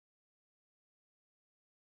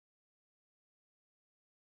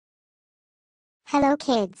Hello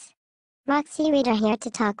kids. Roxy Reader here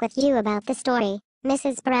to talk with you about the story,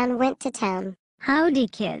 Mrs. Brown Went to Town. Howdy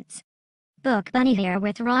kids. Book Bunny here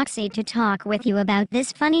with Roxy to talk with you about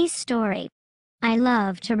this funny story. I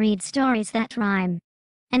love to read stories that rhyme.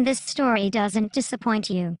 And this story doesn't disappoint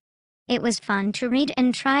you. It was fun to read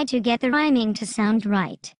and try to get the rhyming to sound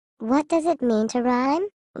right. What does it mean to rhyme?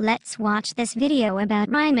 Let's watch this video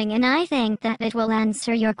about rhyming and I think that it will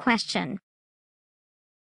answer your question.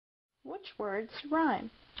 Which words rhyme?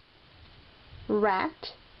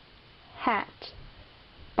 Rat, hat,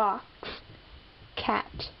 box,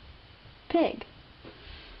 cat, pig.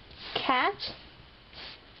 Cat,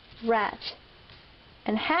 rat,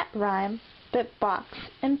 and hat rhyme, but box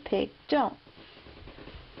and pig don't.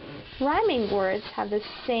 Rhyming words have the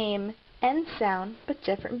same end sound, but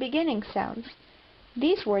different beginning sounds.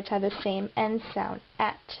 These words have the same end sound,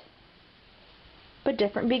 at, but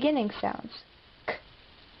different beginning sounds.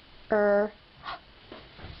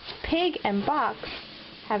 Pig and box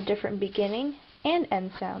have different beginning and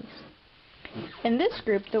end sounds. In this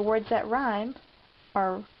group, the words that rhyme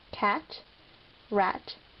are cat,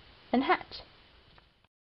 rat, and hat.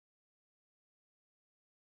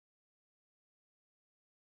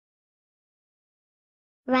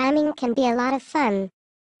 Rhyming can be a lot of fun.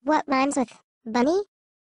 What rhymes with bunny?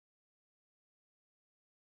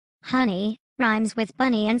 Honey rhymes with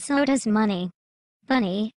bunny and so does money.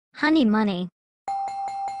 Bunny, honey, money.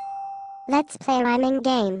 Let's play a rhyming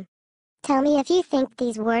game. Tell me if you think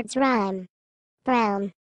these words rhyme.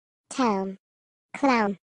 Brown, town,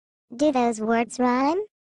 clown. Do those words rhyme?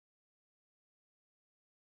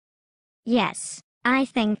 Yes, I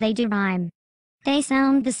think they do rhyme. They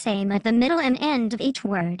sound the same at the middle and end of each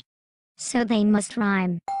word. So they must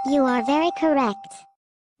rhyme. You are very correct.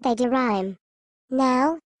 They do rhyme.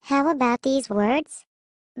 Now, how about these words?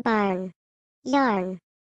 Barn, yarn,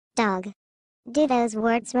 dog. Do those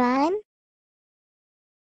words rhyme?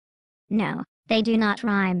 No, they do not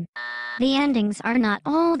rhyme. The endings are not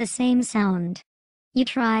all the same sound. You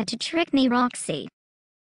tried to trick me, Roxy.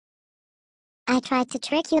 I tried to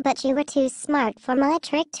trick you, but you were too smart for my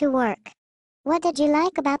trick to work. What did you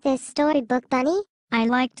like about this storybook, Bunny? I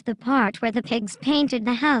liked the part where the pigs painted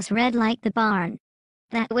the house red like the barn.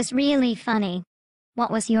 That was really funny.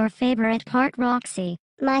 What was your favorite part, Roxy?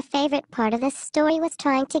 My favorite part of this story was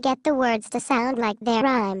trying to get the words to sound like they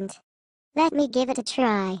rhymed. Let me give it a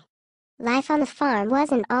try. Life on the farm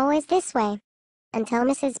wasn't always this way, until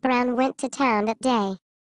Mrs. Brown went to town that day.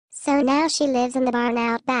 So now she lives in the barn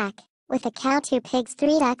out back, with a cow, 2 pigs,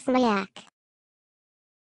 3 ducks, and a yak.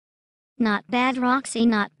 Not bad, Roxy,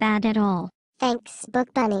 not bad at all. Thanks,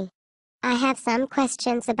 Book Bunny. I have some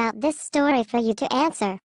questions about this story for you to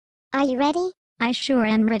answer. Are you ready? I sure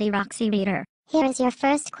am ready, Roxy Reader. Here is your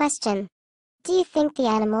first question. Do you think the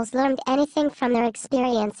animals learned anything from their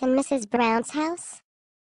experience in Mrs. Brown's house?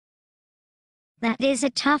 That is a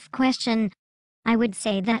tough question. I would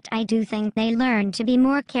say that I do think they learned to be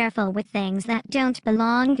more careful with things that don't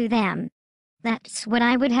belong to them. That's what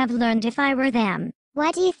I would have learned if I were them. Why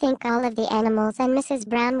do you think all of the animals and Mrs.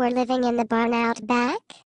 Brown were living in the barn out back?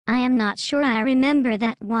 I am not sure I remember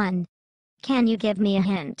that one. Can you give me a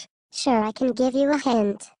hint? Sure, I can give you a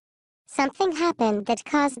hint. Something happened that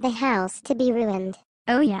caused the house to be ruined.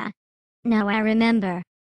 Oh yeah. Now I remember.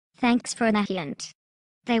 Thanks for that hint.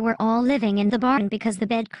 They were all living in the barn because the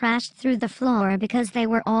bed crashed through the floor because they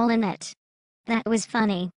were all in it. That was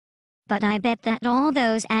funny. But I bet that all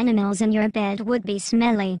those animals in your bed would be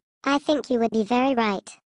smelly. I think you would be very right.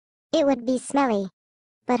 It would be smelly.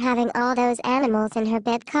 But having all those animals in her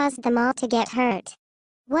bed caused them all to get hurt.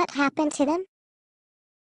 What happened to them?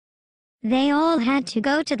 They all had to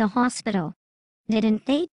go to the hospital. Didn't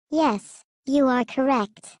they? Yes, you are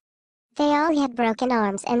correct. They all had broken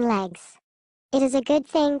arms and legs. It is a good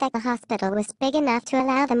thing that the hospital was big enough to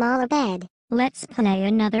allow them all a bed. Let's play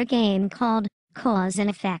another game called Cause and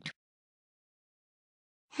Effect.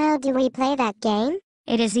 How do we play that game?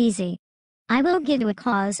 It is easy. I will give you a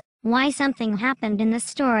cause, why something happened in the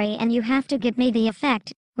story, and you have to give me the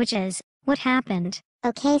effect, which is, what happened.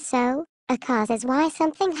 Okay, so, a cause is why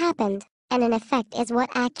something happened, and an effect is what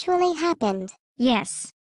actually happened. Yes.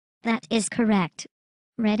 That is correct.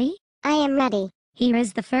 Ready? I am ready. Here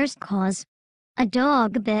is the first cause. A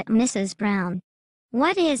dog bit Mrs. Brown.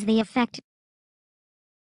 What is the effect?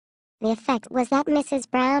 The effect was that Mrs.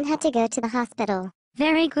 Brown had to go to the hospital.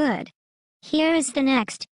 Very good. Here is the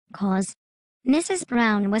next cause. Mrs.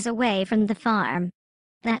 Brown was away from the farm.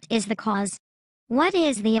 That is the cause. What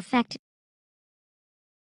is the effect?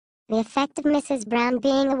 The effect of Mrs. Brown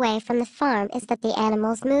being away from the farm is that the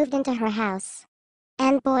animals moved into her house.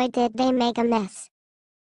 And boy did they make a mess.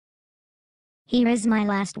 Here is my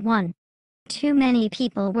last one. Too many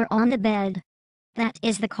people were on the bed. That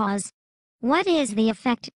is the cause. What is the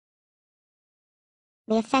effect?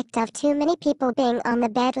 The effect of too many people being on the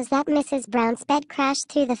bed was that Mrs. Brown's bed crashed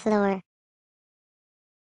through the floor.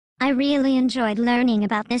 I really enjoyed learning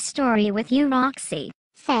about this story with you, Roxy.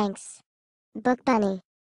 Thanks, Book Bunny.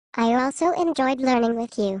 I also enjoyed learning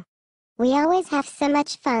with you. We always have so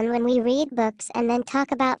much fun when we read books and then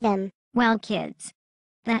talk about them. Well, kids,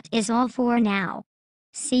 that is all for now.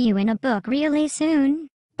 See you in a book really soon.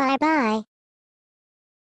 Bye-bye.